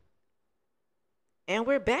And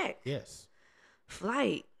we're back. Yes.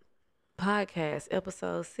 Flight Podcast,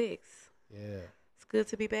 episode 6. Yeah. It's good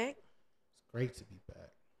to be back. It's great to be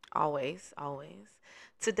back. Always, always.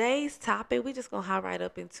 Today's topic, we just gonna hop right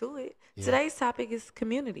up into it. Yeah. Today's topic is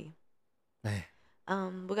community. Man.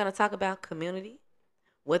 We're gonna talk about community,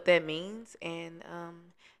 what that means, and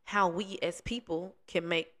how we as people can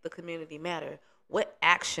make the community matter. What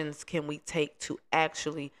actions can we take to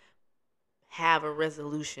actually have a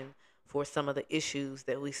resolution for some of the issues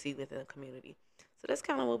that we see within the community? So that's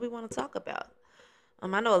kind of what we want to talk about.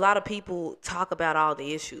 I know a lot of people talk about all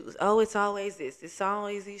the issues. Oh, it's always this. It's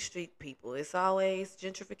always these street people. It's always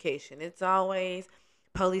gentrification. It's always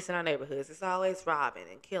police in our neighborhoods. It's always robbing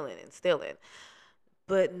and killing and stealing.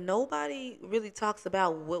 But nobody really talks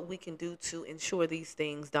about what we can do to ensure these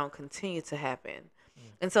things don't continue to happen.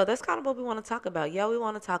 Mm. And so that's kind of what we want to talk about. Yeah, we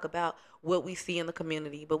want to talk about what we see in the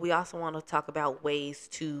community, but we also want to talk about ways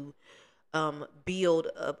to build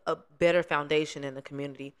a better foundation in the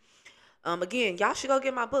community. Again, y'all should go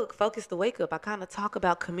get my book, Focus to Wake Up. I kind of talk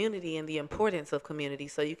about community and the importance of community.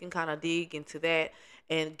 So you can kind of dig into that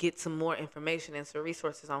and get some more information and some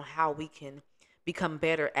resources on how we can become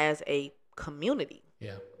better as a community.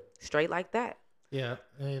 Yeah. Straight like that. Yeah.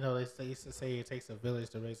 And, they used to say it takes a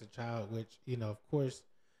village to raise a child, which, of course,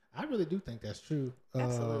 I really do think that's true.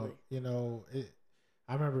 Absolutely.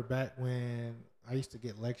 I remember back when I used to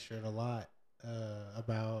get lectured a lot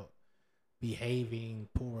about behaving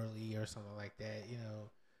poorly or something like that.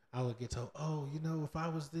 I would get told, oh, if I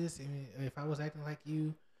was this, and if I was acting like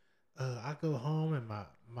you, I go home and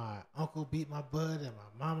my uncle beat my butt and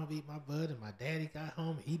my mama beat my butt and my daddy got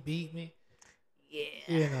home, he beat me.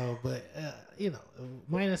 Yeah. But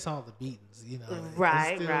minus all the beatings,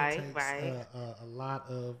 Right, it still right, takes right. a lot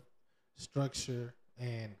of structure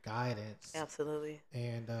and guidance. Absolutely.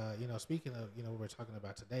 And speaking of what we're talking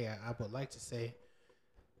about today, I would like to say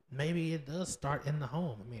maybe it does start in the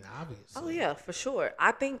home. I mean, obviously. Oh yeah, for sure.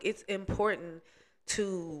 I think it's important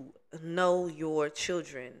to know your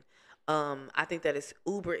children. I think that is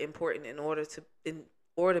uber important in order to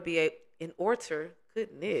be a in order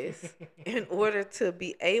goodness in order to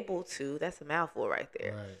be able to, that's a mouthful right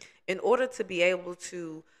there. Right. In order to be able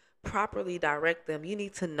to properly direct them, you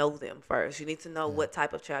need to know them first. You need to know Yeah. what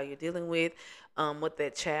type of child you're dealing with, what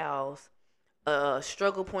that child's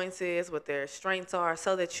struggle points is, what their strengths are,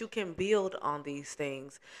 so that you can build on these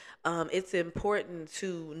things. It's important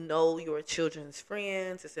to know your children's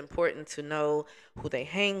friends. It's important to know who they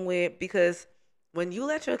hang with, because when you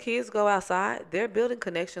let your kids go outside, they're building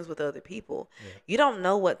connections with other people. Yeah. You don't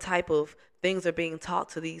know what type of things are being taught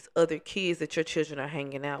to these other kids that your children are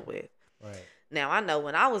hanging out with. Right. Now, I know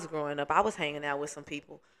when I was growing up, I was hanging out with some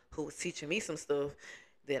people who was teaching me some stuff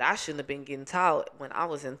that I shouldn't have been getting taught when I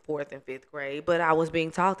was in fourth and fifth grade, but I was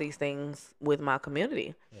being taught these things with my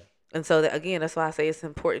community. Yeah. And so, that, again, that's why I say it's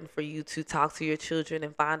important for you to talk to your children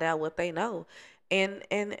and find out what they know, and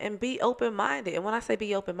be open minded. And when I say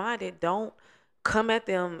be open minded, don't come at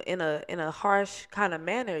them in a harsh kind of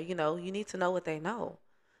manner. You need to know what they know,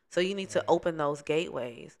 so you need to Right. open those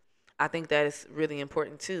gateways. I think that is really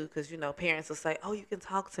important too, because parents will say, "Oh, you can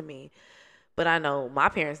talk to me," but I know my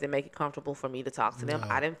parents didn't make it comfortable for me to talk to them.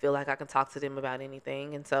 I No. didn't feel like I can talk to them about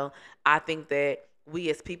anything, and so I think that we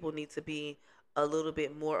as people need to be a little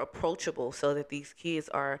bit more approachable so that these kids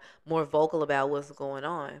are more vocal about what's going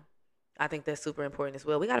on. I think that's super important as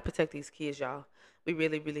well. We got to protect these kids, y'all. We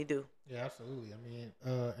really, really do. Yeah, absolutely. I mean,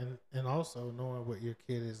 and also knowing what your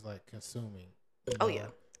kid is like consuming. Oh yeah.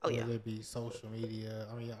 Oh yeah. Whether it be social media.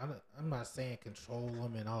 I mean, I'm not saying control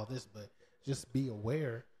them and all this, but just be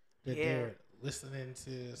aware that Yeah. they're listening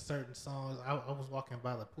to certain songs. I was walking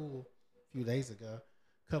by the pool a few days ago.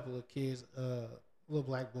 A couple of kids, little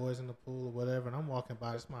black boys in the pool or whatever, and I'm walking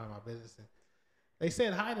by, just minding my business, and they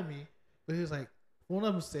said hi to me, but he was like, one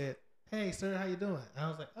of them said, "Hey, sir, how you doing?" And I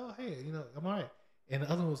was like, "Oh, hey, I'm all right." And the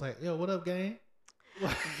other one was like, "Yo, what up, gang?"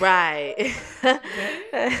 Right. No,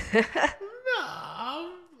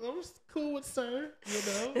 I'm cool with sir,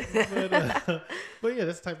 but but yeah,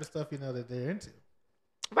 that's the type of stuff that they're into.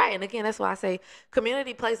 Right, and again, that's why I say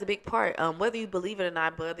community plays a big part. Whether you believe it or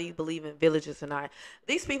not, whether you believe in villages or not,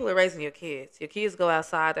 these people are raising your kids. Your kids go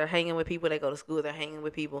outside; they're hanging with people. They go to school; they're hanging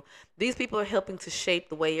with people. These people are helping to shape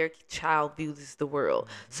the way your child views the world.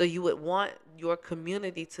 So you would want your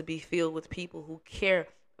community to be filled with people who care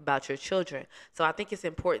about your children. So I think it's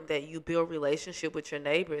important that you build relationship with your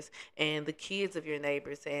neighbors and the kids of your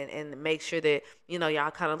neighbors, and make sure that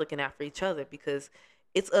y'all kind of looking out for each other, because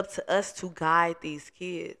it's up to us to guide these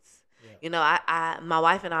kids. Yeah. My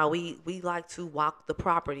wife and I, we like to walk the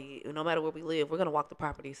property. No matter where we live, we're gonna walk the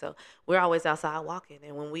property. So we're always outside walking,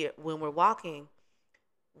 and when we're walking,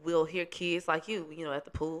 we'll hear kids like you know, at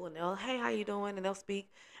the pool, and they'll, hey, how you doing? And they'll speak.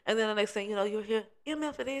 And then the next thing you know, you'll hear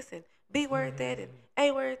MF for this and B word that and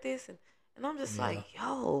A word this. And I'm just Yeah. like,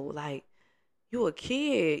 yo, like, you a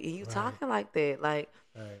kid and you Right. talking like that. Like,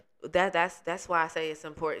 Right. that's why I say it's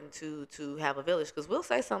important to have a village, because we'll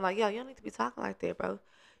say something like, yo, you don't need to be talking like that, bro.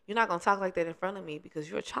 You're not gonna talk like that in front of me because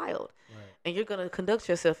you're a child, Right. and you're gonna conduct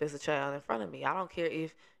yourself as a child in front of me. I don't care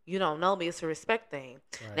if you don't know me. It's a respect thing.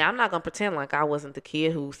 Right. Now I'm not gonna pretend like I wasn't the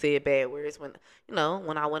kid who said bad words when, you know,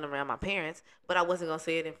 when I went around my parents, but I wasn't gonna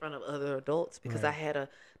say it in front of other adults because I Right. had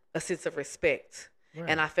a sense of respect. And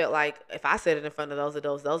Right. I felt like if I said it in front of those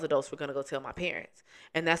adults were gonna go tell my parents.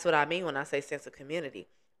 And that's what I mean when I say sense of community.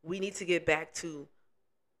 We need to get back to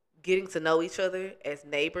getting to know each other as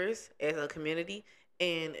neighbors, as a community,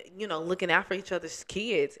 and, you know, looking out for each other's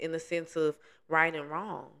kids in the sense of right and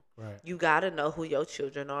wrong. Right. You got to know who your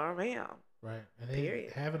children are around. Right. And then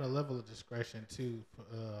Period. having a level of discretion too, for,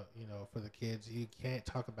 you know, for the kids. You can't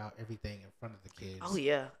talk about everything in front of the Oh kids.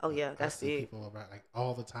 yeah. Oh yeah. I That's see big. people about like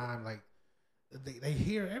all the time, like they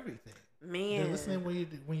hear everything. They're Man. listening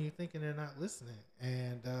when you're thinking they're not listening,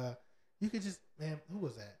 and you could just, man, who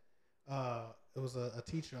was that? It was a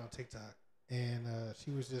teacher on TikTok, and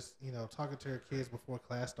she was just, you know, talking to her kids before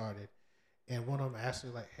class started, and one of them asked her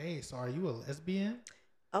like, "Hey, so are you a lesbian?"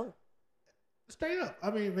 Oh, Straight up. I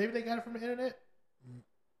mean, maybe they got it from the internet,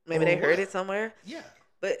 maybe or they heard what? it somewhere. Yeah.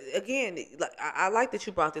 But again, like I like that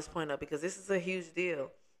you brought this point up because this is a huge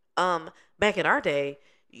deal. Back in our day,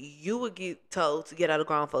 you would get told to get out of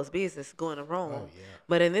grown folks' business, go in a Oh room. yeah.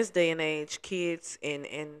 But in this day and age, kids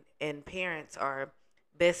and parents are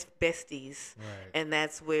besties, Right. and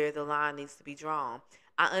that's where the line needs to be drawn.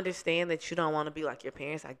 I understand that you don't want to be like your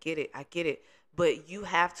parents. I get it. I get it. But you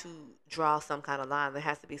have to draw some kind of line. There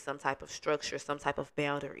has to be some type of structure, some type of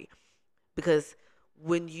boundary, because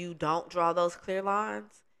when you don't draw those clear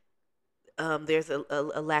lines, there's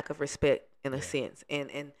a lack of respect in a Yeah. sense,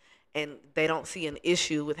 and they don't see an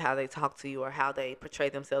issue with how they talk to you or how they portray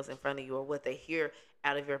themselves in front of you or what they hear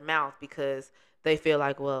out of your mouth because they feel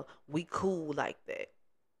like, well, we cool like that.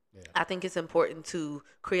 Yeah. I think it's important to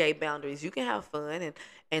create boundaries. You can have fun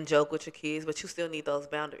and joke with your kids, but you still need those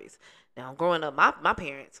boundaries. Now, growing up, my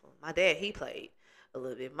parents, my dad, he played a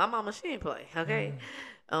little bit. My mama, she didn't play. Okay,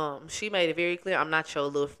 Mm. she made it very clear. I'm not your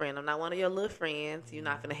little friend. I'm not one of your little friends. You're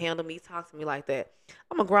not gonna Mm-hmm. handle me, talk to me like that.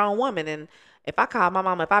 I'm a grown woman, and if I call my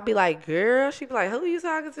mama, if I be like, "Girl," she be like, "Who are you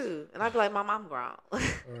talking to?" And I be like, "Mom, I'm grown."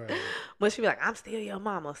 Right. But she be like, "I'm still your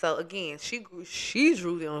mama." So again, she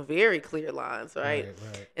drew them very clear lines, right? Right.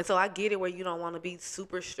 Right. And so I get it where you don't want to be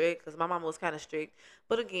super strict because my mama was kind of strict,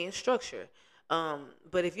 but again, structure.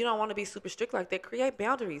 But if you don't want to be super strict like that, create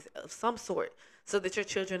boundaries of some sort so that your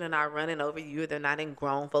children are not running over you. They're not in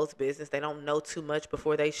grown folks' business. They don't know too much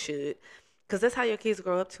before they should, because that's how your kids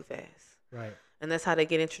grow up too fast, Right. and that's how they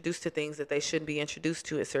get introduced to things that they shouldn't be introduced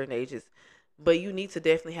to at certain ages. But you need to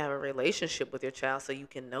definitely have a relationship with your child so you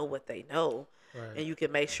can know what they know Right. and you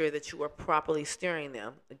can make sure that you are properly steering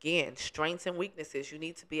them. Again, strengths and weaknesses, you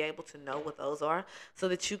need to be able to know what those are so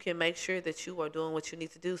that you can make sure that you are doing what you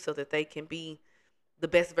need to do so that they can be the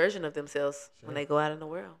best version of themselves when Sure. they go out in the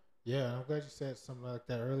world. Yeah, I'm glad you said something like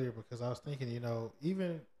that earlier because I was thinking, you know,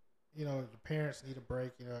 even, you know, the parents need a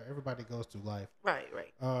break. You know, everybody goes through life, Right,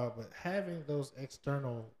 right. but having those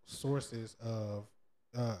external sources of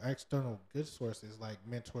external good sources like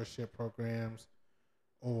mentorship programs,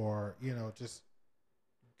 or you know, just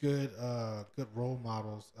good role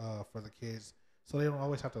models for the kids, so they don't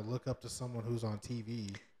always have to look up to someone who's on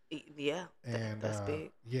TV. Yeah, And that's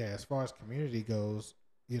big. yeah, as far as community goes,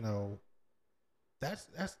 you know,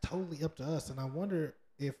 that's totally up to us. And I wonder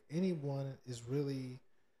if anyone is really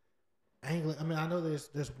angling. I mean, I know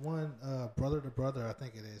there's one brother to brother. I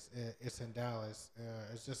think it is. It's in Dallas.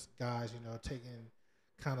 It's just guys, you know, taking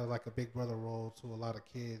kind of like a big brother role to a lot of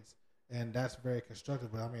kids, and that's very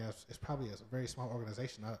constructive. But I mean, it's probably a very small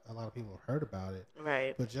organization. Not a lot of people have heard about it,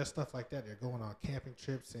 Right. but just stuff like that. They're going on camping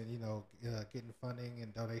trips and, you know, getting funding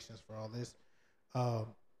and donations for all this.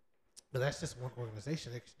 Um, but that's just one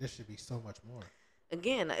organization. There should be so much more.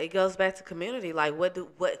 Again, it goes back to community. Like,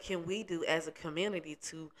 what can we do as a community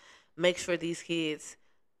to make sure these kids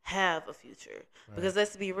have a future? Right. Because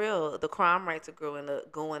let's be real, the crime rates are growing up.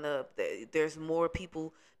 Going up. There's more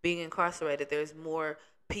people being incarcerated. There's more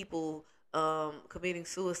people committing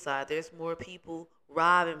suicide. There's more people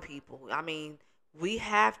robbing people. I mean, we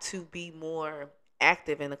have to be more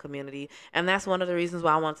active in the community, and that's one of the reasons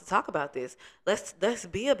why I want to talk about this. Let's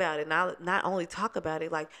be about it. Not only talk about it.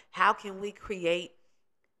 Like, how can we create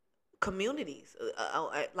communities?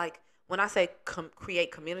 Like when I say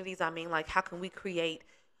create communities, I mean like how can we create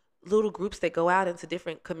little groups that go out into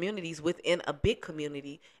different communities within a big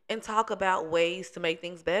community and talk about ways to make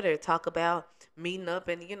things better. Talk about meeting up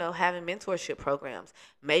and, having mentorship programs.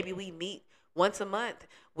 Maybe we meet once a month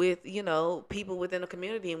with, people within the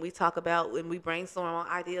community, and we talk about and we brainstorm on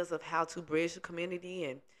ideas of how to bridge the community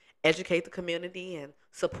and educate the community and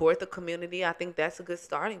support the community. I think that's a good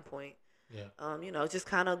starting point. Yeah. Just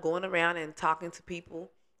kind of going around and talking to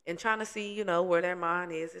people and trying to see, where their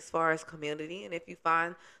mind is as far as community. And if you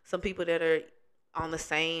find some people that are on the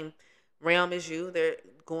same realm as you, they're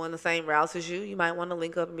going the same routes as you might want to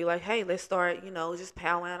link up and be like, hey, let's start, just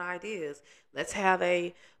powwowing ideas. Let's have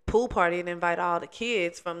a pool party and invite all the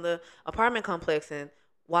kids from the apartment complex. And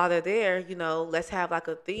while they're there, let's have like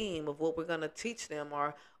a theme of what we're going to teach them,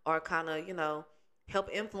 or kind of, help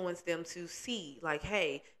influence them to see, like,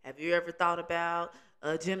 hey, have you ever thought about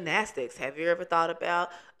gymnastics? Have you ever thought about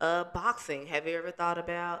boxing? Have you ever thought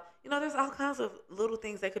about, there's all kinds of little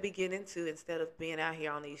things they could be getting into instead of being out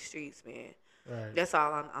here on these streets, man. Right. That's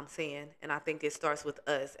all I'm saying. And I think it starts with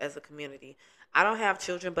us as a community. I don't have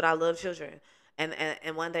children, but I love children.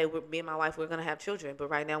 And one day, me and my wife, we're going to have children. But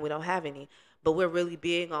right now, we don't have any. But we're really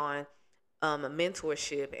big on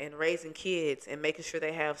mentorship and raising kids and making sure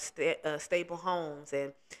they have stable homes,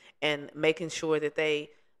 and making sure that they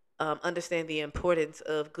understand the importance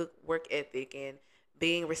of good work ethic and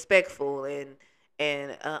being respectful and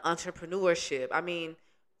entrepreneurship. I mean,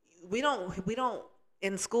 we don't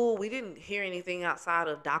in school, we didn't hear anything outside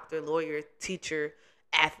of doctor, lawyer, teacher,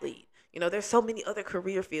 athlete. There's so many other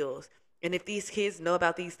career fields, and if these kids know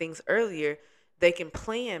about these things earlier, they can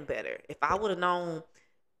plan better. If I would have known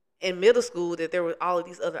in middle school that there were all of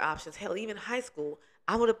these other options, hell, even high school,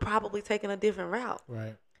 I would have probably taken a different route.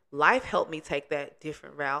 Right. Life helped me take that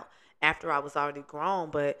different route after I was already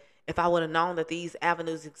grown. But if I would have known that these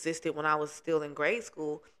avenues existed when I was still in grade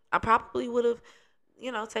school, I probably would have,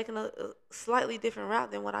 taken a slightly different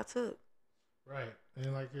route than what I took. Right.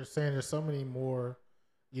 And like you're saying, there's so many more,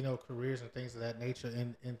 careers and things of that nature.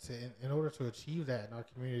 And in order to achieve that in our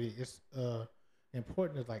community, it's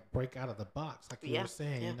important to like break out of the box, like you were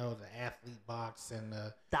saying. Yeah. The athlete box and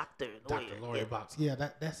the doctor lawyer box. Yeah,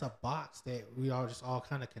 that's a box that we are just all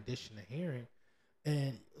kind of conditioned to hearing.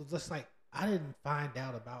 And it's just like, I didn't find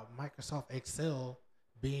out about Microsoft Excel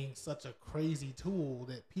being such a crazy tool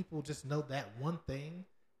that people just know that one thing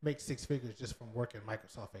makes six figures just from working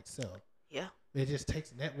Microsoft Excel. Yeah, it just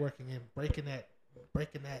takes networking and breaking that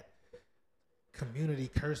community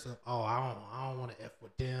curse of, I don't want to F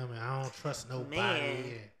with them, and I don't trust nobody,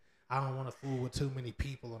 and I don't want to fool with too many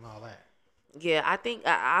people and all that. Yeah, I think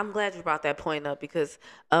I'm glad you brought that point up, because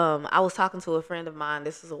I was talking to a friend of mine,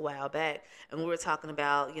 this was a while back, and we were talking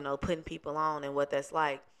about, putting people on and what that's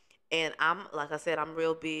like. And like I said, I'm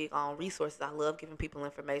real big on resources. I love giving people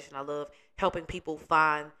information. I love helping people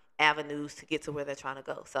find avenues to get to where they're trying to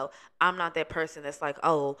go. So I'm not that person that's like,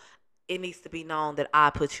 oh, it needs to be known that I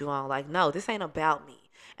put you on. Like, no, this ain't about me.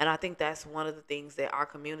 And I think that's one of the things that our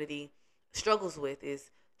community struggles with, is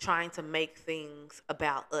trying to make things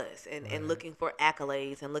about us and looking for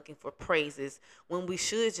accolades and looking for praises, when we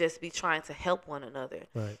should just be trying to help one another.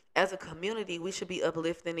 Right. As a community, we should be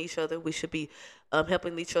uplifting each other. We should be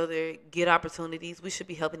helping each other get opportunities. We should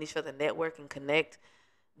be helping each other network and connect.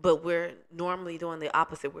 But we're normally doing the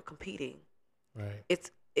opposite. We're competing. Right.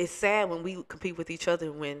 It's sad when we compete with each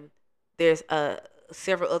other, when there's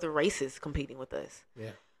several other races competing with us.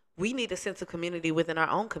 Yeah. We need a sense of community within our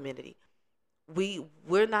own community.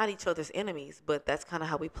 We're not each other's enemies, but that's kind of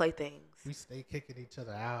how we play things. We stay kicking each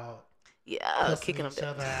other out. Yeah, kicking each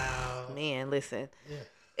other out. Man, listen.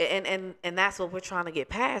 Yeah. And that's what we're trying to get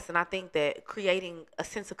past. And I think that creating a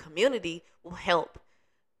sense of community will help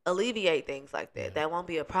alleviate things like that. Yeah. That won't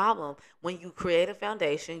be a problem. When you create a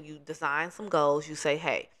foundation, you design some goals, you say,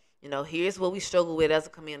 hey, here's what we struggle with as a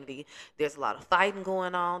community. There's a lot of fighting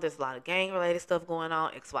going on. There's a lot of gang-related stuff going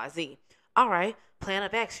on, XYZ. All right, plan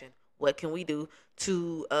of action. What can we do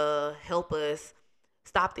to help us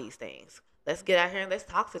stop these things? Let's get out here and let's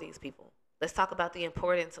talk to these people. Let's talk about the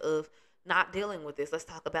importance of not dealing with this. Let's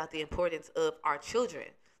talk about the importance of our children.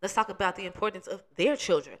 Let's talk about the importance of their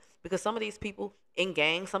children. Because some of these people in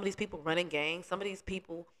gangs, some of these people running gangs, some of these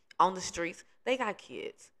people on the streets, they got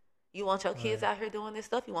kids. You want your kids out here doing this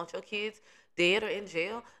stuff? You want your kids dead or in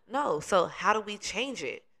jail? No. So how do we change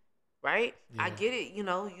it? Right? Yeah. I get it. You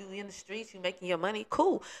in the streets, you making your money.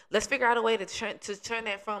 Cool. Let's figure out a way to turn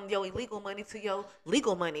that from your illegal money to your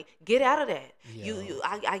legal money. Get out of that. Yeah.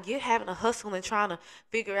 I get having a hustle and trying to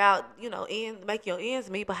figure out, make your ends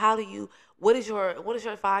meet. But what is your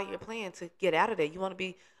 5-year plan to get out of that? You want to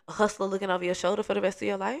be a hustler looking over your shoulder for the rest of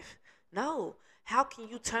your life? No. How can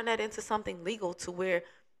you turn that into something legal to where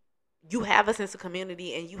You have a sense of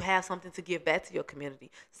community and you have something to give back to your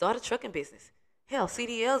community. Start a trucking business. Hell,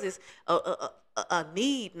 CDLs is a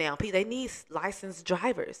need now. They need licensed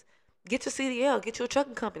drivers. Get your CDL, get your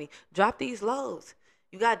trucking company. Drop these loads.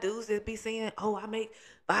 You got dudes that be saying, "Oh, I make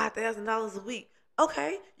 $5,000 a week."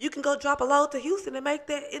 Okay, you can go drop a load to Houston and make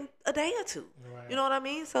that in a day or two. Right. You know what I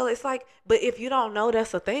mean? So it's like, but if you don't know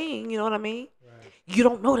that's a thing, you know what I mean? Right. You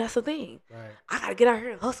don't know that's a thing. Right. I gotta get out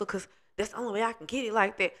here and hustle because that's the only way I can get it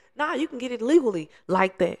like that. Nah, you can get it legally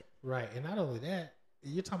like that. Right. And not only that,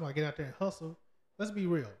 you're talking about get out there and hustle. Let's be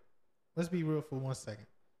real. Let's be real for 1 second.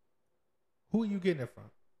 Who are you getting it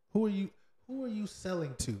from? Who are you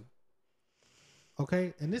selling to?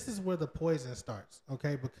 Okay? And this is where the poison starts,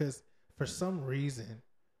 okay? Because for some reason,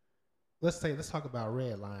 let's talk about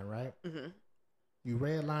red line, right? Mm-hmm. You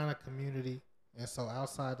red line a community, and so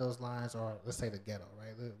outside those lines are, let's say, the ghetto,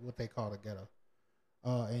 right? What they call the ghetto.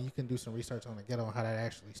 And you can do some research on the ghetto and how that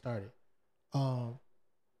actually started.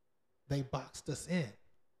 They boxed us in,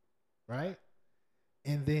 right?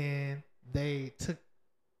 And then they took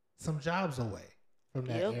some jobs away from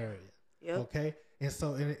that area. Yep. Okay, and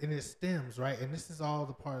so and it stems, right, and this is all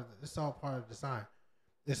part of design.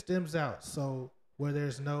 It stems out. So where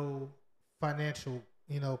there's no financial,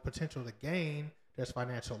 potential to gain, there's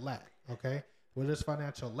financial lack. Okay, where there's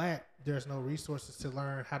financial lack, there's no resources to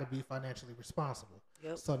learn how to be financially responsible.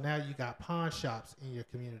 Yep. So now you got pawn shops in your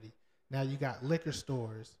community. Now you got liquor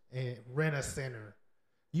stores and Rent-A-Center.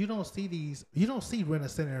 You don't see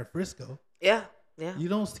Rent-A-Center in Frisco. Yeah. Yeah. You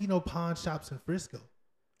don't see no pawn shops in Frisco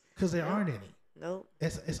because there aren't any. Nope.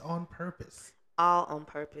 It's on purpose. All on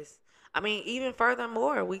purpose. I mean, even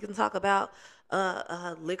furthermore, we can talk about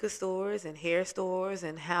liquor stores and hair stores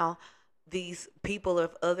and how these people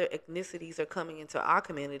of other ethnicities are coming into our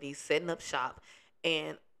communities, setting up shop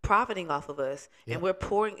and profiting off of us. Yep. And we're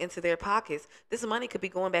pouring into their pockets. This money could be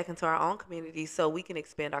going back into our own communities so we can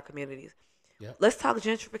expand our communities. Yep. Let's talk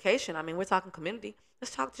gentrification. I mean, we're talking community.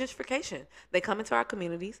 Let's talk gentrification. They come into our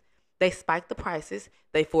communities. They spike the prices.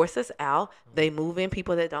 They force us out. They move in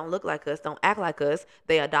people that don't look like us, don't act like us.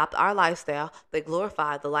 They adopt our lifestyle. They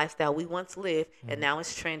glorify the lifestyle we once lived, and now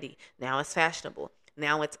it's trendy. Now it's fashionable.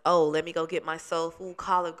 Now it's, let me go get my soul food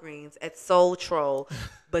collard greens at Soul Troll.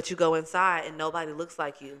 But you go inside and nobody looks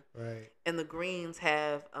like you. Right. And the greens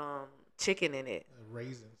have chicken in it.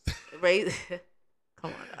 Raisins.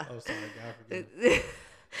 Come on. Oh, sorry. God forgive me.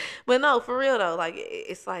 But no, for real though, like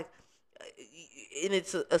it's like, and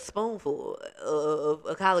it's a spoonful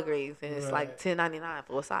of collard greens, and it's like $10.99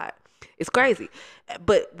 for a side. It's crazy,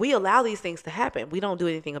 but we allow these things to happen. We don't do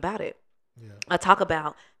anything about it. Yeah. I talk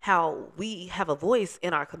about how we have a voice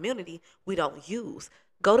in our community we don't use.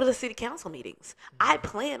 Go to the city council meetings. I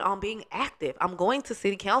plan on being active. I'm going to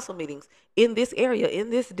city council meetings in this area,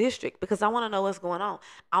 in this district, because I want to know what's going on.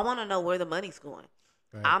 I want to know where the money's going.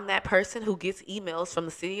 Right. I'm that person who gets emails from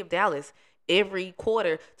the city of Dallas every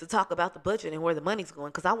quarter to talk about the budget and where the money's going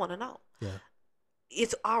because I want to know. Yeah.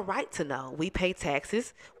 It's our right to know. We pay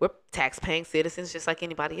taxes. We're tax-paying citizens just like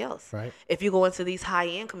anybody else. Right. If you go into these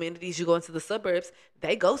high-end communities, you go into the suburbs,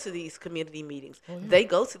 they go to these community meetings. Oh, yeah. They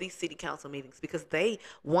go to these city council meetings because they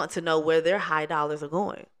want to know where their high dollars are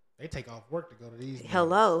going. They take off work to go to these.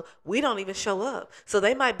 Hello. We don't even show up. So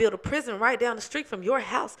they might build a prison right down the street from your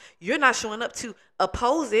house. You're not showing up to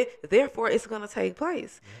oppose it. Therefore, it's going to take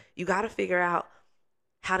place. Yeah. You got to figure out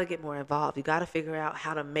how to get more involved. You got to figure out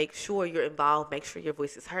how to make sure you're involved, make sure your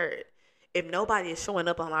voice is heard. If nobody is showing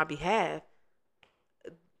up on our behalf,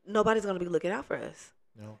 nobody's going to be looking out for us.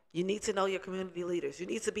 No. You need to know your community leaders. You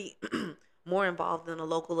need to be more involved in the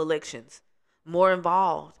local elections, more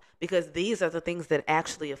involved. Because these are the things that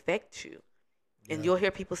actually affect you. And you'll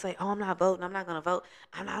hear people say, I'm not voting. I'm not going to vote.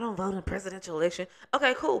 I don't vote in the presidential election.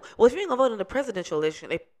 Okay, cool. Well, if you ain't going to vote in the presidential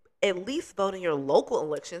election, at least vote in your local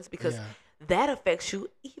elections because that affects you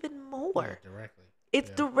even more. Yeah, directly.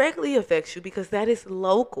 It directly affects you because that is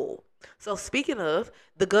local. So speaking of,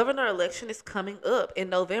 the governor election is coming up in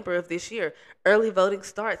November of this year. Early voting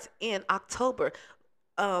starts in October.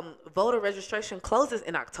 Voter registration closes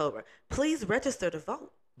in October. Please register to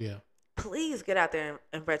vote. Yeah. Please get out there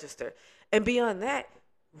and register. And beyond that,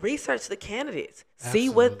 research the candidates. Absolutely. See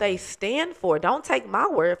what they stand for. Don't take my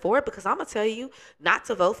word for it because I'm going to tell you not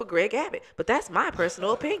to vote for Greg Abbott. But that's my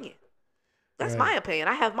personal opinion. That's my opinion.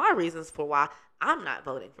 I have my reasons for why I'm not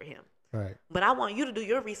voting for him. Right. But I want you to do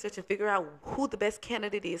your research and figure out who the best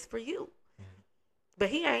candidate is for you. Mm-hmm. But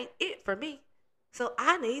he ain't it for me. So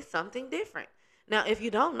I need something different. Now, if you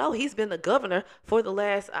don't know, he's been the governor for the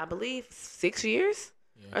last, I believe, 6 years.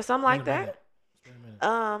 Or something like that. It's been a minute.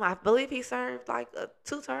 I believe he served like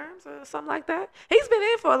 2 terms or something like that. He's been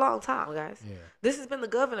in for a long time, guys. Yeah. This has been the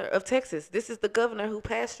governor of Texas. This is the governor who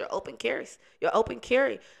passed your open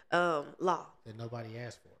carry law That nobody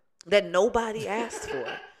asked for. that nobody asked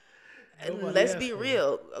for. And Nobody let's asked be for it.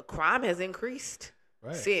 real, crime has increased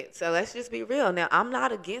Right. since. So let's just be real. Now, I'm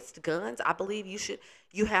not against guns. I believe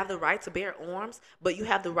you have the right to bear arms, but you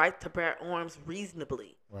have the right to bear arms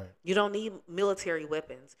reasonably. Right. You don't need military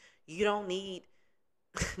weapons. You don't need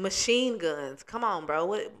machine guns. Come on, bro.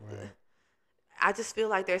 What? Right. I just feel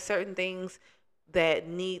like there's certain things that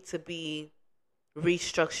need to be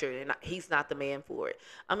restructured, and he's not the man for it.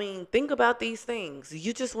 I mean, think about these things.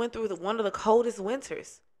 You just went through one of the coldest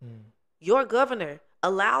winters. Your governor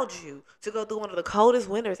allowed you to go through one of the coldest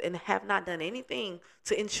winters and have not done anything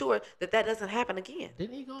to ensure that doesn't happen again.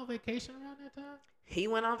 Didn't he go on vacation around that time? He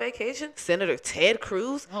went on vacation. Senator Ted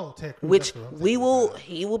Cruz, Oh, Ted Cruz. which that's what I'm thinking about.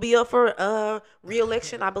 he will be up for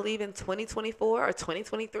re-election, I believe, in 2024 or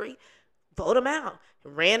 2023. Vote him out.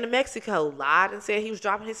 Ran to Mexico, lied and said he was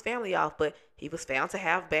dropping his family off, but he was found to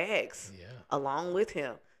have bags Yeah. along with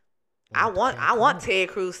him. Went to I want Cancun. Ted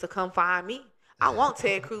Cruz to come find me. I want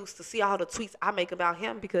Ted Cruz to see all the tweets I make about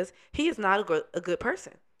him because he is not a good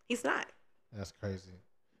person. He's not. That's crazy.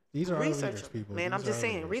 These are our Research leaders, them, people. man. These I'm are just our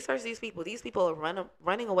saying, leaders. research these people. These people are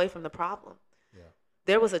running away from the problem. Yeah.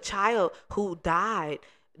 There was a child who died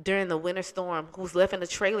during the winter storm who was left in a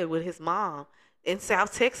trailer with his mom in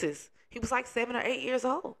South Texas. He was like 7 or 8 years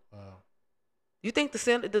old. Wow. You think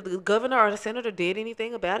the governor or the senator did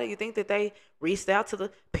anything about it? You think that they reached out to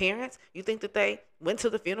the parents? You think that they went to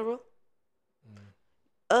the funeral?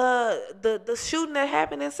 The shooting that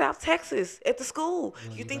happened in South Texas at the school.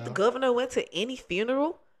 You think the Louisville? governor went to any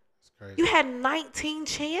funeral? That's crazy. You had 19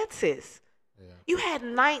 chances. Yeah. You had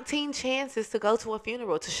 19 chances to go to a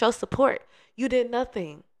funeral to show support. You did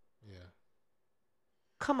nothing. Yeah.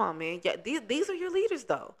 Come on, man. Yeah, these are your leaders,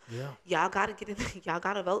 though. Yeah. Y'all gotta get in. Y'all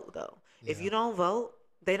gotta vote, though. If Yeah. you don't vote,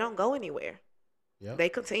 they don't go anywhere. Yep. They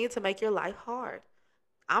continue to make your life hard.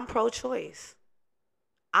 I'm pro-choice.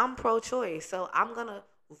 I'm pro-choice, so I'm gonna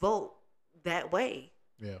vote that way.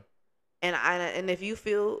 Yeah. And if you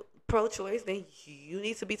feel pro-choice, then you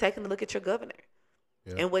need to be taking a look at your governor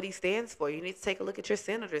Yeah. and what he stands for. You need to take a look at your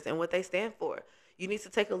senators and what they stand for. You need to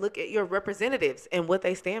take a look at your representatives and what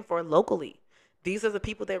they stand for locally. These are the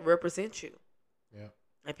people that represent you. Yeah.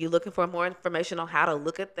 If you're looking for more information on how to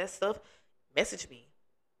look at that stuff, message me.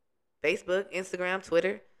 Facebook, Instagram,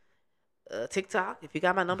 Twitter, TikTok. If you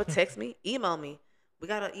got my number, text me, email me. We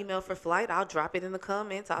got an email for Flight. I'll drop it in the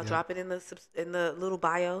comments. I'll Yeah. drop it in the little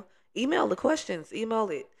bio. Email the questions. Email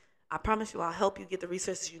it. I promise you, I'll help you get the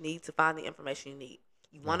resources you need to find the information you need.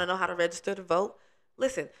 You want to know how to register to vote?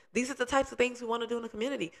 Listen, these are the types of things we want to do in the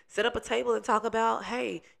community. Set up a table and talk about,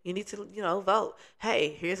 hey, you need to, vote.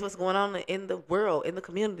 Hey, here's what's going on in the world, in the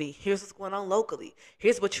community. Here's what's going on locally.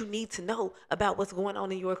 Here's what you need to know about what's going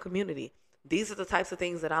on in your community. These are the types of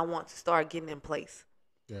things that I want to start getting in place.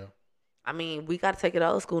 Yeah. I mean, we got to take it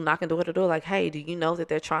old school, knocking door to door. Like, hey, do you know that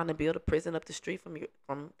they're trying to build a prison up the street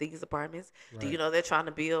from these apartments? Do you Right. know they're trying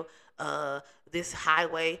to build this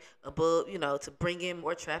highway above, to bring in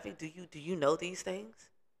more traffic? Do you know these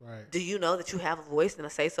things? Right. Do you know that you have a voice and a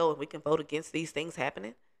say so, and we can vote against these things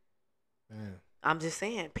happening? Man. I'm just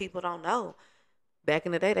saying, people don't know. Back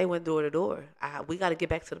in the day, they went door to door. We got to get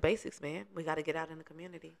back to the basics, man. We got to get out in the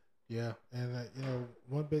community. Yeah, and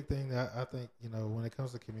one big thing that I think when it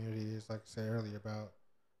comes to community is, like I said earlier, about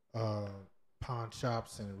pawn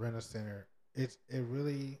shops and rent-a-center. It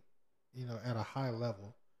really, at a high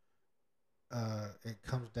level, it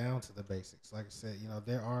comes down to the basics. Like I said,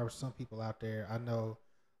 there are some people out there. I know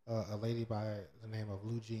a lady by the name of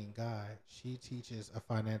Lu Jean Guy. She teaches a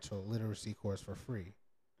financial literacy course for free.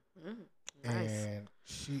 Nice. And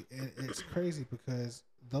it's crazy because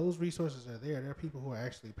those resources are there. There are people who are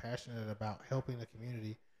actually passionate about helping the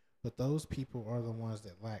community, but those people are the ones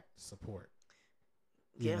that lack support.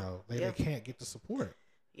 They can't get the support.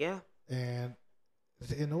 Yeah. And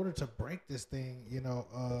in order to break this thing,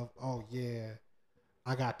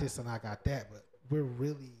 I got this and I got that, but we're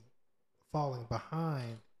really falling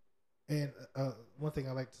behind. And one thing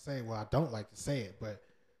I like to say, well, I don't like to say it, but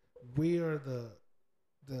we are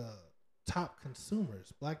the top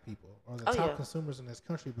consumers, black people, are the top consumers in this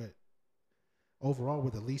country, but overall we're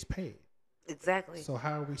the least paid. Exactly. So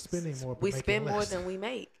how are we spending more? We spend more less? than we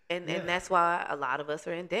make. And that's why a lot of us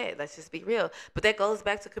are in debt. Let's just be real. But that goes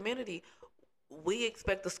back to community. We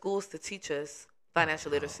expect the schools to teach us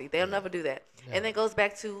financial literacy. They'll never do that. Never. And that goes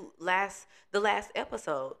back to the last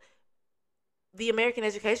episode. The American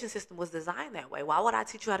education system was designed that way. Why would I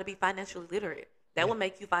teach you how to be financially literate? That Yeah. would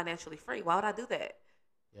make you financially free. Why would I do that?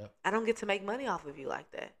 Yep. I don't get to make money off of you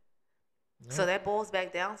like that. So Yep. that boils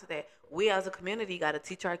back down to that. We as a community got to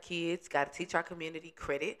teach our kids, got to teach our community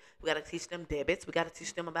credit. We got to teach them debits. We got to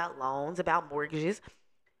teach them about loans, about mortgages.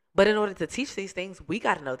 But in order to teach these things, we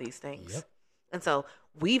got to know these things. Yep. And so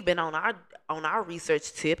we've been on our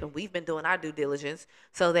research tip, and we've been doing our due diligence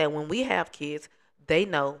so that when we have kids, they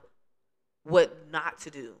know what not to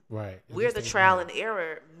do. Right. At We're least the they trial know. and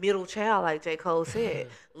error middle child, like J. Cole said.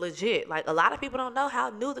 Legit. Like, a lot of people don't know how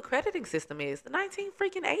new the crediting system is. The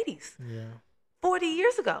 1980s. Yeah. 40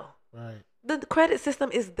 years ago. Right. The credit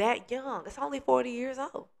system is that young. It's only 40 years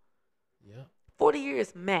old. Yep. 40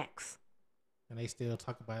 years max. And they still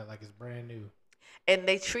talk about it like it's brand new. And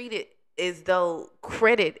they treat it as though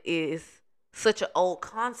credit is such an old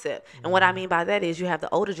concept. And what I mean by that is you have the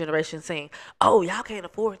older generation saying, oh, y'all can't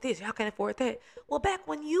afford this, y'all can't afford that. Well, back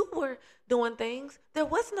when you were doing things, there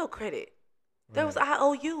was no credit. There was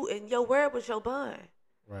IOU, and your word was your bond.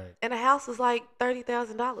 Right. And a house was like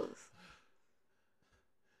 $30,000.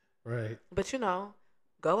 Right. But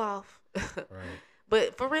go off. Right.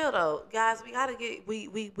 But for real though, guys, we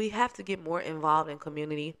have to get more involved in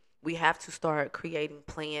community. We have to start creating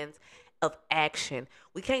plans of action.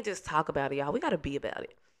 We can't just talk about it, y'all. We got to be about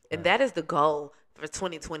it. And Right. that is the goal for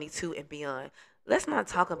 2022 and beyond. Let's not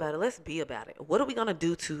talk about it. Let's be about it. What are we going to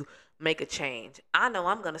do to make a change? I know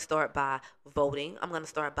I'm going to start by voting. I'm going to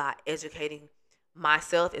start by educating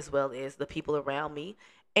myself as well as the people around me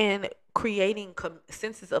and creating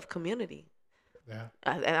senses of community. Yeah.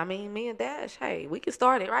 I mean, me and Dash, hey, we can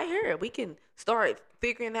start it right here. We can start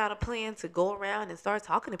figuring out a plan to go around and start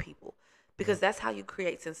talking to people because that's how you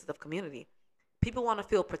create senses of community. People want to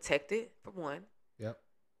feel protected, for one. Yep.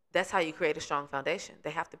 That's how you create a strong foundation. They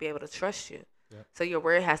have to be able to trust you. Yep. So your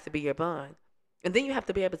word has to be your bond. And then you have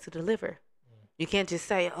to be able to deliver. You can't just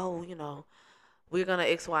say, oh, we're going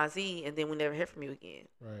to XYZ and then we never hear from you again.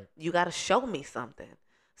 Right. You got to show me something.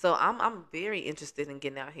 So I'm very interested in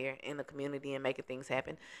getting out here in the community and making things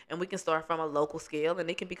happen. And we can start from a local scale, and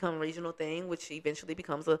it can become a regional thing, which eventually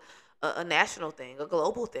becomes a national thing, a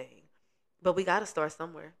global thing. But we got to start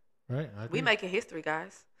somewhere. Right. We making history,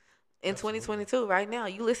 guys. In Absolutely. 2022, right now,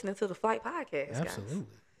 you listening to the Flight Podcast, Absolutely. guys.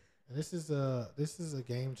 And this is a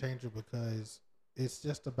game changer because it's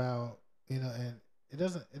just about and it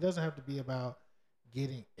doesn't have to be about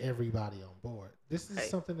getting everybody on board. This is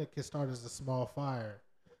something that can start as a small fire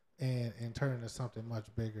and turn into something much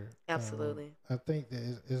bigger. Absolutely. I think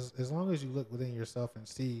that as long as you look within yourself and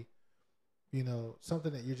see,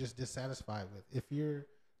 something that you're just dissatisfied with. If you're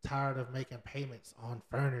tired of making payments on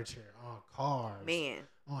furniture, on cars,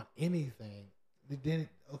 on anything, then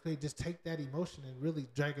just take that emotion and really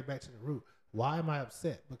drag it back to the root. Why am I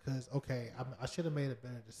upset? Because I should have made a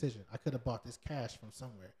better decision. I could have bought this cash from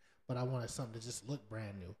somewhere, but I wanted something to just look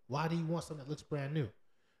brand new. Why do you want something that looks brand new?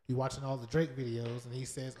 You watching all the Drake videos, and he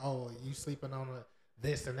says, "Oh, you sleeping on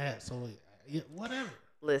this and that." So whatever.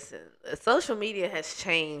 Listen, social media has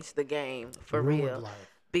changed the game for Ruined real.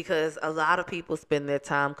 life. Because a lot of people spend their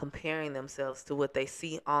time comparing themselves to what they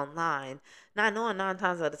see online, not knowing 9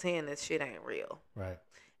 times out of 10 that shit ain't real. Right.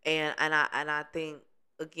 And I think,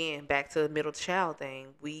 again, back to the middle child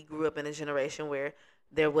thing, we grew up in a generation where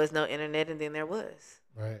there was no internet, and then there was.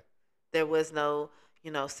 Right. There was no,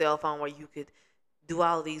 cell phone where you could do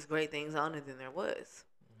all these great things on it, than there was.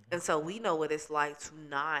 Mm-hmm. And so we know what it's like to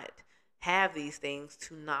not have these things,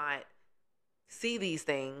 to not see these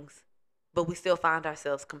things, but we still find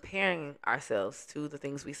ourselves comparing ourselves to the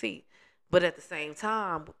things we see. But at the same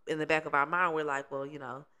time, in the back of our mind, we're like, well,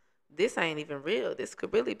 this ain't even real. This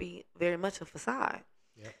could really be very much a facade.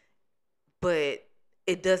 Yep. But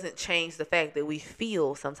it doesn't change the fact that we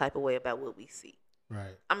feel some type of way about what we see.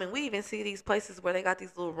 Right. I mean, we even see these places where they got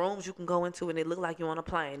these little rooms you can go into, and it look like you're on a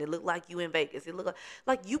plane. It look like you in Vegas. It look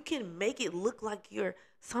like you can make it look like you're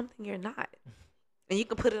something you're not. And you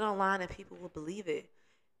can put it online and people will believe it.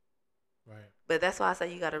 Right. But that's why I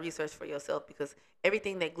say you got to research for yourself, because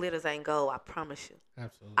everything that glitters ain't gold. I promise you.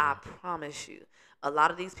 Absolutely. I promise you. A lot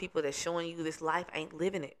of these people that's showing you this life ain't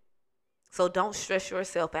living it. So don't stress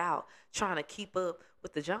yourself out trying to keep up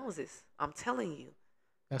with the Joneses. I'm telling you.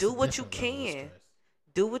 Do what you can.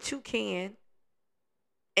 Do what you can.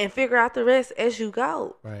 And figure out the rest as you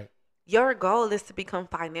go. Right. Your goal is to become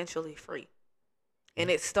financially free.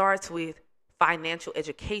 And it starts with financial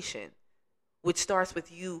education, which starts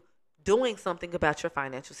with you doing something about your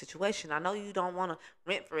financial situation. I know you don't want to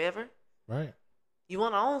rent forever. Right. You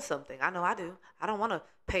want to own something. I know I do. I don't want to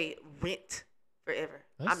pay rent forever.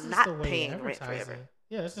 That's I'm just not the way paying rent forever.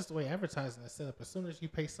 Yeah, it's just the way advertising is set up. As soon as you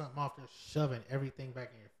pay something off, they're shoving everything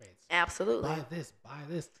back in your face. Absolutely. Buy this, buy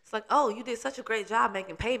this. It's like, oh, you did such a great job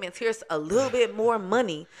making payments. Here's a little bit more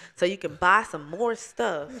money so you can buy some more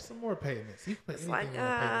stuff. Here's some more payments. You can put It's anything like, on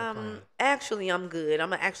a payment plan. actually, I'm good. I'm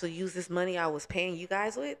gonna actually use this money I was paying you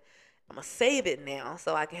guys with. I'm gonna save it now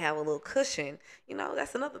so I can have a little cushion. You know,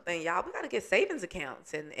 that's another thing, y'all. We gotta get savings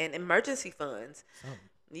accounts and emergency funds. Something.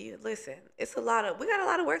 You listen. It's a lot of. We got a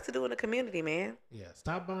lot of work to do in the community, man. Yeah,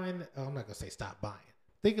 stop buying. I'm not gonna say stop buying.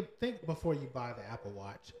 Think before you buy the Apple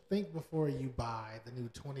Watch. Think before you buy the new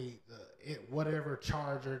whatever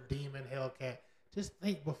Charger, Demon, Hellcat. Just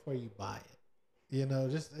think before you buy it. You know,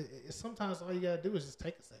 sometimes all you gotta do is just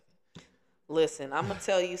take a second. Listen, I'm gonna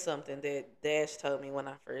tell you something that Dash told me when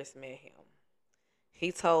I first met him.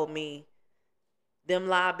 He told me, them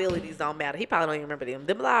liabilities don't matter. He probably don't even remember them.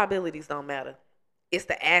 Them liabilities don't matter. It's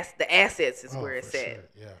the assets is where it's at. Sure.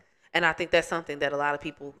 Yeah. And I think that's something that a lot of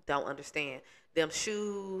people don't understand. Them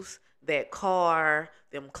shoes, that car,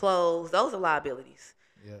 them clothes, those are liabilities.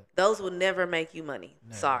 Yeah. Those will never make you money.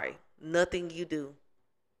 Never. Sorry. Nothing you do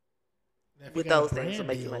If with you got a those things will brand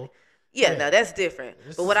make you deal, money. Yeah, no, that's different.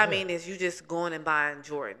 This But what is I it. mean is you just going and buying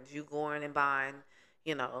Jordans. You going and buying,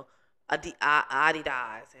 Adidas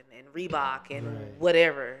and Reebok and Right.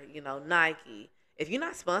 whatever, Nike. If you're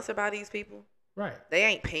not sponsored by these people, Right. they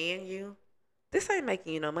ain't paying you. This ain't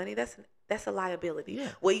making you no money. That's a liability.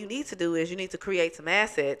 Yeah. What you need to do is you need to create some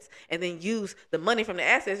assets and then use the money from the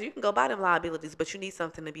assets. You can go buy them liabilities, but you need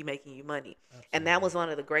something to be making you money. Absolutely. And that was one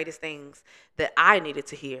of the greatest things that I needed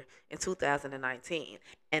to hear in 2019.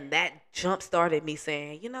 And that jump started me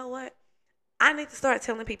saying, you know what? I need to start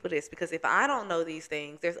telling people this, because if I don't know these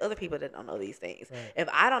things, there's other people that don't know these things. Right. If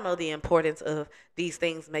I don't know the importance of these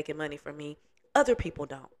things making money for me, other people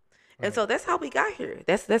don't. And Right. so that's how we got here.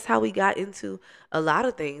 That's how we got into a lot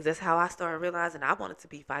of things. That's how I started realizing I wanted to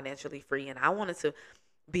be financially free, and I wanted to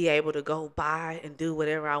be able to go buy and do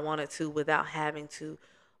whatever I wanted to without having to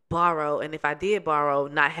borrow. And if I did borrow,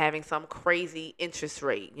 not having some crazy interest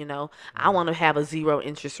rate. I want to have a 0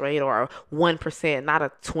 interest rate or a 1%, not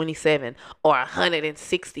a 27 or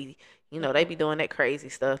 160. They be doing that crazy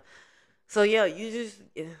stuff. So yeah,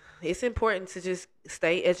 it's important to just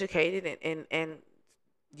stay educated and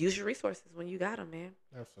use your resources when you got them, man.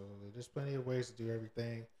 Absolutely. There's plenty of ways to do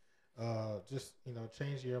everything. Just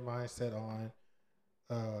change your mindset on.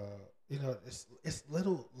 It's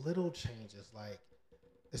little changes. Like,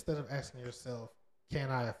 instead of asking yourself, "Can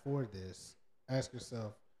I afford this?" Ask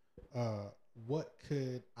yourself, "What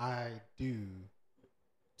could I do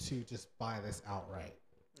to just buy this outright?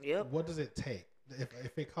 Yep. What does it take?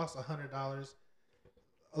 If it costs $100,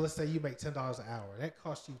 let's say you make $10 an hour, that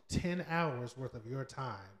costs you 10 hours worth of your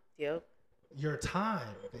time. Yep. Your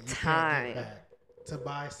time that you Time. can't get back to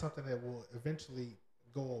buy something that will eventually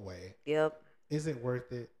go away. Yep. Is it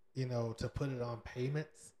worth it, to put it on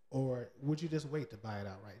payments, or would you just wait to buy it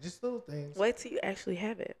outright? Just little things. Wait till you actually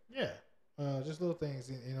have it. Yeah. Just little things,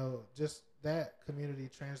 just that community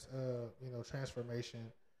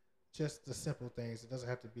transformation, just the simple things. It doesn't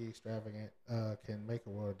have to be extravagant. Can make a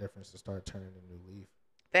world of difference to start turning a new leaf.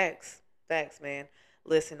 Facts, man.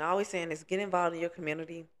 Listen, I always saying is get involved in your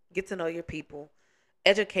community, get to know your people,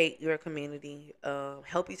 educate your community,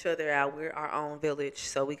 help each other out. We're our own village,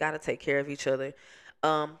 so we got to take care of each other.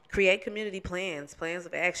 Create community plans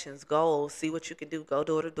of actions, goals, see what you can do. Go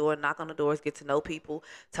door to door, knock on the doors, get to know people,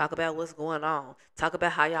 talk about what's going on, talk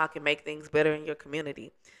about how y'all can make things better in your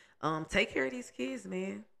community. Take care of these kids,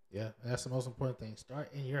 man. Yeah, that's the most important thing.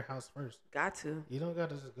 Start in your house first. Got to. You don't got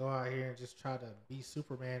to just go out here and just try to be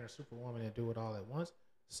Superman or Superwoman and do it all at once.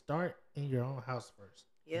 Start in your own house first.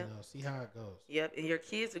 Yeah. See how it goes. Yep, and your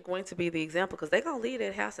kids are going to be the example, because they're going to leave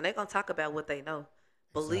that house and they're going to talk about what they know.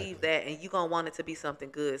 Believe that, and you're going to want it to be something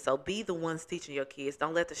good. So be the ones teaching your kids.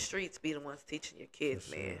 Don't let the streets be the ones teaching your kids,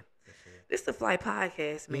 For sure, man. for sure. This is the Flight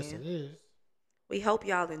Podcast, man. Yes, it is. We hope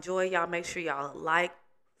y'all enjoy. Y'all make sure y'all like,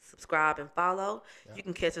 subscribe, and follow. Yep. You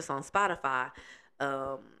can catch us on Spotify,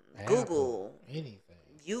 Apple, Google, anything.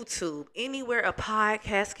 YouTube, anywhere a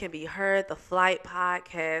podcast can be heard. The Flight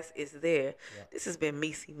Podcast is there. Yep. This has been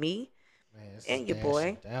Meesy Me, Man, this and is your Dash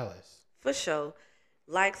boy. in Dallas. For sure.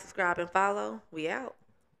 Like, subscribe, and follow. We out.